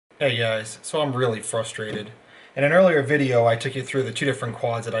Hey guys, so I'm really frustrated. In an earlier video, I took you through the two different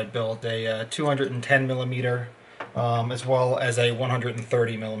quads that I built, a 210 millimeter as well as a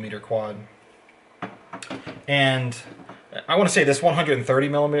 130 millimeter quad. And I want to say this 130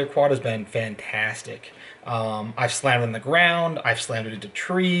 millimeter quad has been fantastic. I've slammed it in the ground, I've slammed it into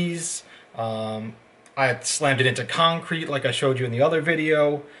trees, I've slammed it into concrete like I showed you in the other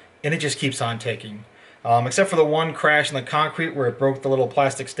video, and it just keeps on ticking. Except for the one crash in the concrete where it broke the little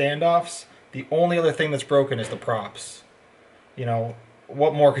plastic standoffs, the only other thing that's broken is the props. You know,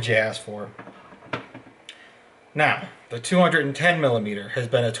 what more could you ask for? Now, the 210 millimeter has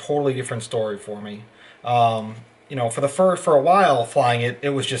been a totally different story for me. You know, for a while flying it, it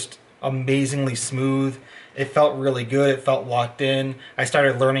was just amazingly smooth. It felt really good. It felt locked in. I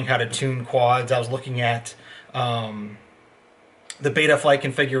started learning how to tune quads. I was looking at the Betaflight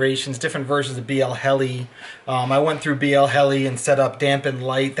configurations, different versions of BLHeli. I went through BLHeli and set up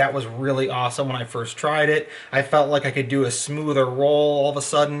DampenedLight. That was really awesome when I first tried it. I felt like I could do a smoother roll all of a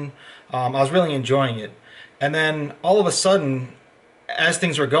sudden. I was really enjoying it. And then all of a sudden, as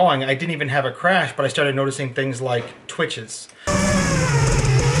things were going, I didn't even have a crash, but I started noticing things like twitches.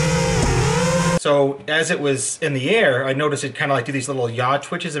 So as it was in the air, I noticed it kind of like do these little yaw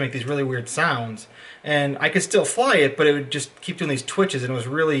twitches and make these really weird sounds. And I could still fly it, but it would just keep doing these twitches, and it was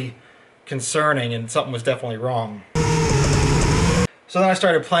really concerning, and something was definitely wrong. So then I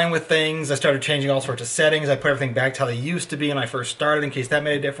started playing with things. I started changing all sorts of settings. I put everything back to how they used to be when I first started in case that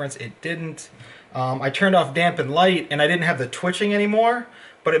made a difference. It didn't. I turned off DampenedLight, and I didn't have the twitching anymore,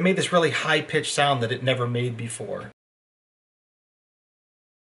 but it made this really high-pitched sound that it never made before.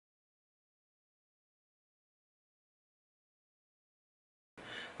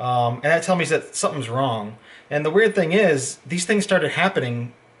 And that tells me that something's wrong. And the weird thing is, these things started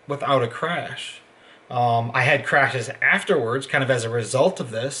happening without a crash. I had crashes afterwards, kind of as a result of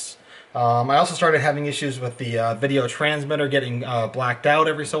this. I also started having issues with the video transmitter getting blacked out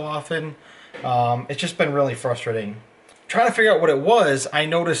every so often. It's just been really frustrating. Trying to figure out what it was, I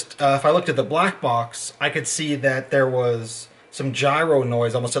noticed if I looked at the black box, I could see that there was some gyro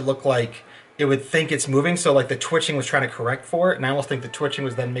noise. Almost it looked like it would think it's moving, so like the twitching was trying to correct for it, and I almost think the twitching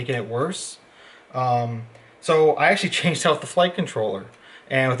was then making it worse. So I actually changed out the flight controller,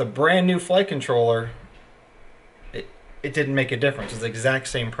 and with a brand new flight controller, it didn't make a difference. It's the exact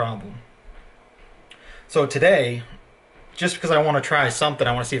same problem. So today, just because I want to try something,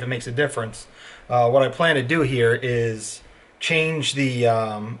 I want to see if it makes a difference, what I plan to do here is change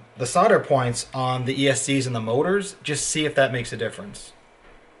the solder points on the ESCs and the motors, just see if that makes a difference.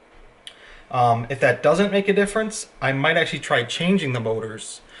 If that doesn't make a difference, I might actually try changing the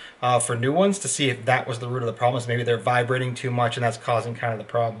motors for new ones to see if that was the root of the problem. Maybe they're vibrating too much and that's causing kind of the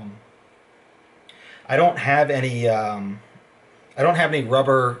problem. I don't have any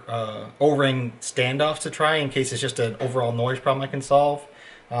rubber O-ring standoffs to try in case it's just an overall noise problem I can solve.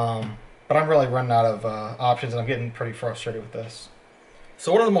 But I'm really running out of options, and I'm getting pretty frustrated with this.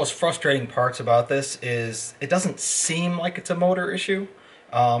 So one of the most frustrating parts about this is it doesn't seem like it's a motor issue.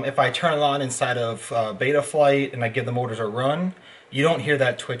 If I turn it on inside of Betaflight and I give the motors a run, you don't hear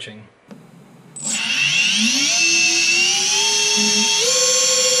that twitching.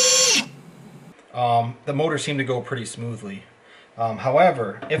 The motors seem to go pretty smoothly.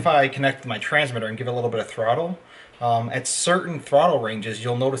 However, if I connect my transmitter and give it a little bit of throttle, at certain throttle ranges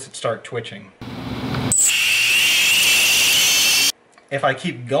you'll notice it start twitching. If I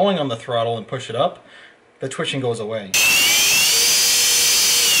keep going on the throttle and push it up, the twitching goes away.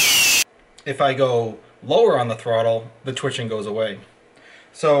 If I go lower on the throttle, the twitching goes away.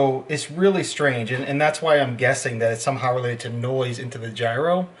 So it's really strange, and that's why I'm guessing that it's somehow related to noise into the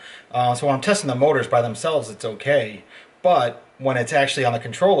gyro. So when I'm testing the motors by themselves, it's okay. But when it's actually on the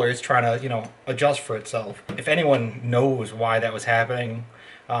controller, it's trying to, you know, adjust for itself. If anyone knows why that was happening,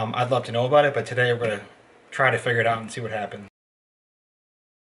 I'd love to know about it, but today we're going to try to figure it out and see what happens.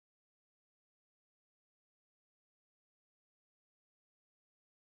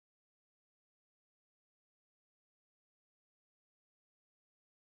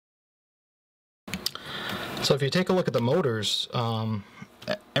 So if you take a look at the motors,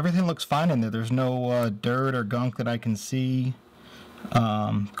 everything looks fine in there. There's no dirt or gunk that I can see.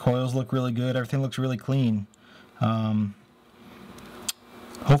 Coils look really good. Everything looks really clean.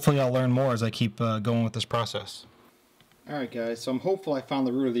 Hopefully I'll learn more as I keep going with this process. Alright guys, so I'm hopeful I found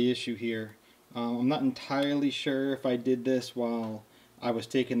the root of the issue here. I'm not entirely sure if I did this while I was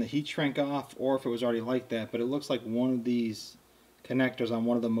taking the heat shrink off or if it was already like that, but it looks like one of these connectors on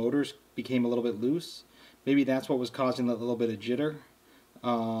one of the motors became a little bit loose. Maybe that's what was causing that little bit of jitter,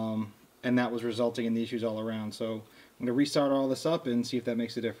 and that was resulting in the issues all around. So I'm going to restart all this up and see if that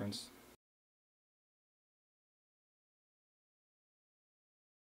makes a difference.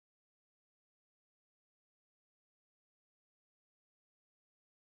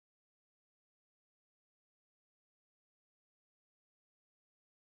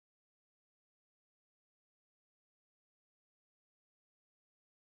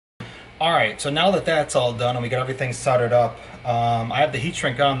 Alright, so now that that's all done and we got everything soldered up, I have the heat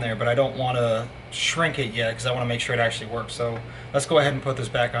shrink on there, but I don't want to shrink it yet because I want to make sure it actually works. So let's go ahead and put this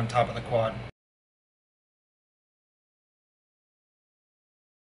back on top of the quad.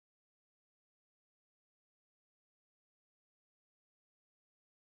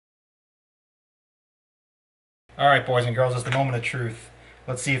 Alright boys and girls, it's the moment of truth.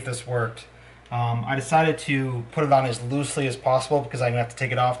 Let's see if this worked. I decided to put it on as loosely as possible because I'm going to have to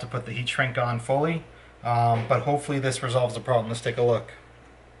take it off to put the heat shrink on fully. But hopefully this resolves the problem. Let's take a look.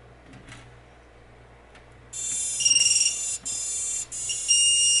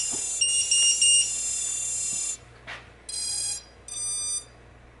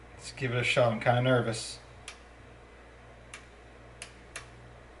 Let's give it a shot. I'm kind of nervous.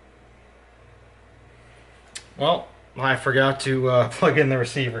 Well, I forgot to plug in the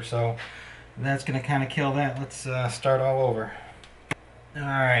receiver, so that's going to kind of kill that. Let's start all over. All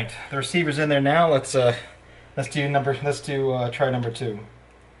right, the receiver's in there now. Let's try number 2.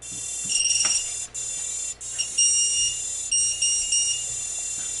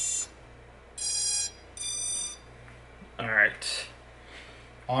 All right,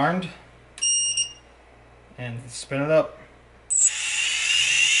 armed, and spin it up.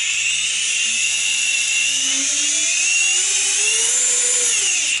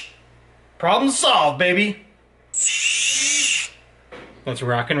 Problem solved, baby. Let's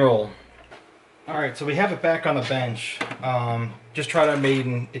rock and roll. Alright, so we have it back on the bench. Just tried our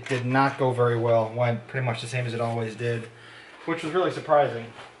maiden. It did not go very well. Went pretty much the same as it always did, which was really surprising.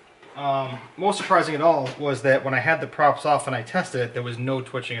 Most surprising at all was that when I had the props off and I tested it, there was no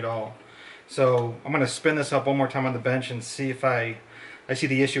twitching at all. So I'm going to spin this up one more time on the bench and see if I see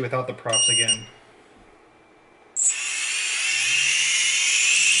the issue without the props again.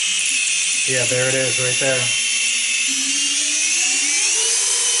 Yeah, there it is, right there.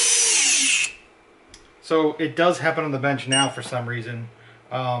 So it does happen on the bench now for some reason,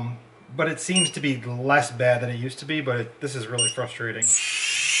 but it seems to be less bad than it used to be, but this is really frustrating.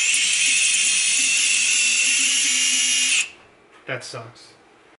 That sucks.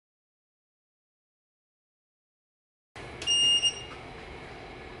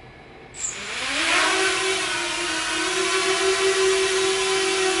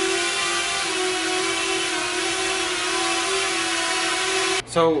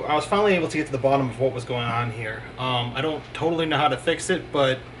 So I was finally able to get to the bottom of what was going on here. I don't totally know how to fix it,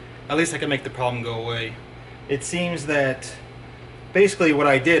 but at least I can make the problem go away. It seems that basically what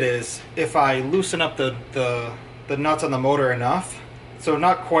I did is, if I loosen up the nuts on the motor enough, so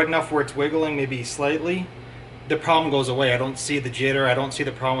not quite enough where it's wiggling, maybe slightly, the problem goes away. I don't see the jitter, I don't see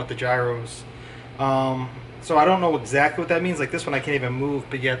the problem with the gyros. So I don't know exactly what that means. Like this one I can't even move,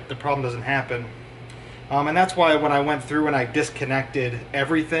 but yet the problem doesn't happen. And that's why when I went through and I disconnected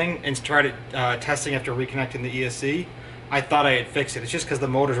everything and started testing after reconnecting the ESC, I thought I had fixed it. It's just because the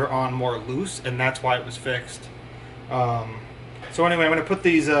motors are on more loose, and that's why it was fixed. So anyway, I'm going to put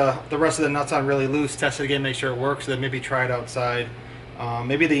these the rest of the nuts on really loose, test it again, make sure it works, then maybe try it outside.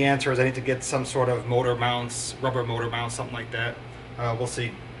 Maybe the answer is I need to get some sort of motor mounts, rubber motor mounts, something like that. We'll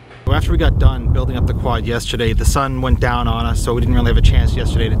see. So after we got done building up the quad yesterday, the sun went down on us, so we didn't really have a chance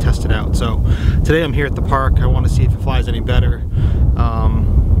yesterday to test it out. So today I'm here at the park. I want to see if it flies any better.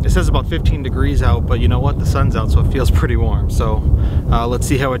 It says about 15 degrees out, but you know what? The sun's out, so it feels pretty warm. So let's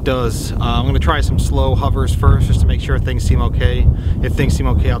see how it does. I'm going to try some slow hovers first, just to make sure things seem okay. If things seem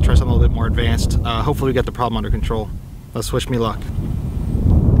okay, I'll try something a little bit more advanced. Hopefully we get the problem under control. Let's wish me luck.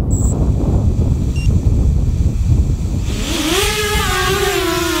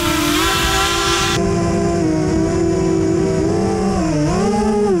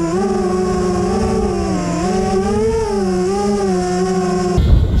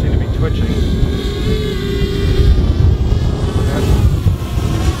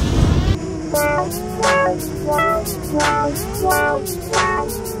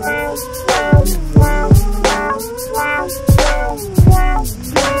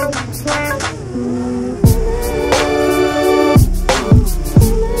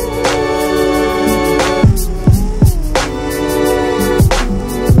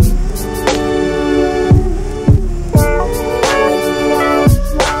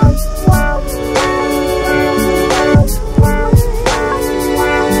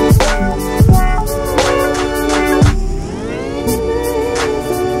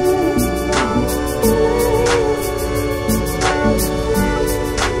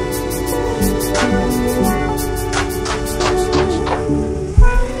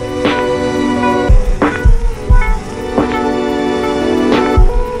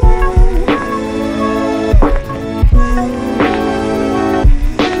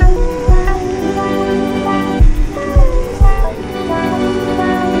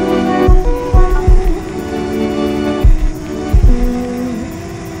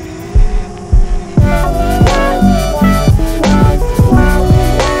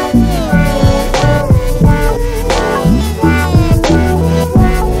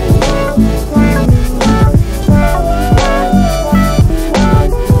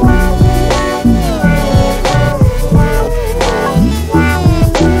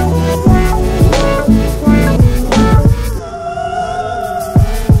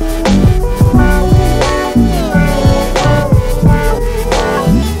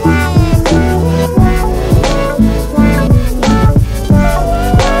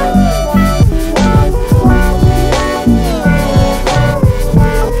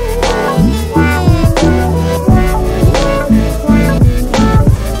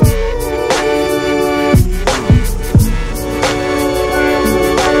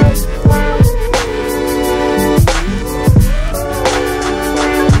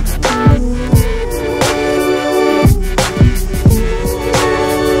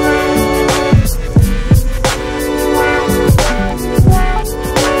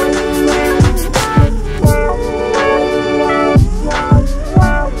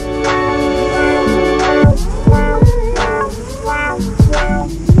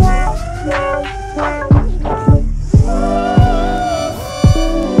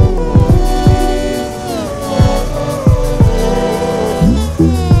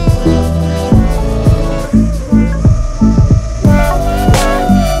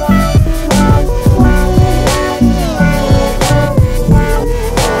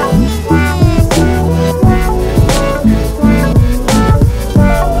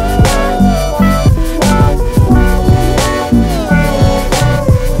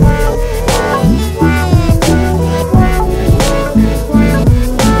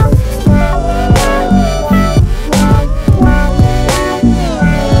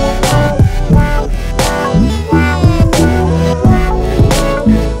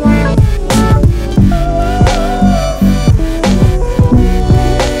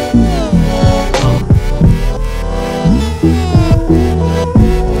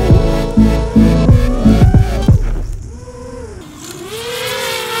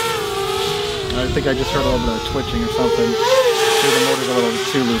 I think I just heard a little bit of twitching or something. Maybe the motor's a little bit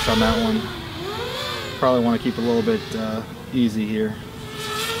too loose on that one. Probably want to keep it a little bit easy here.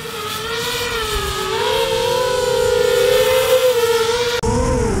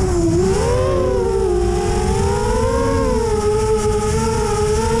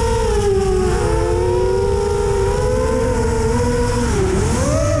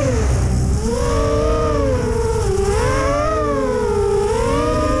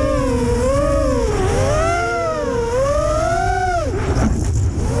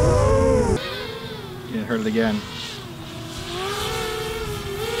 Heard it again.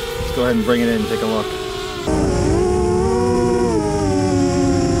 Let's go ahead and bring it in and take a look.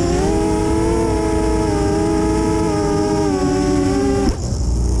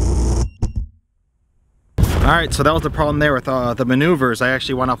 Alright, so that was the problem there with the maneuvers. I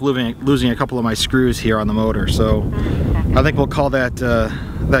actually wound up losing a couple of my screws here on the motor, so I think we'll call that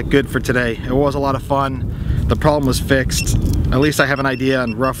that good for today. It was a lot of fun. The problem was fixed. At least I have an idea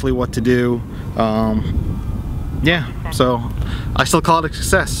on roughly what to do. Yeah, so I still call it a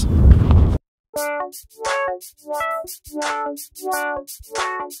success.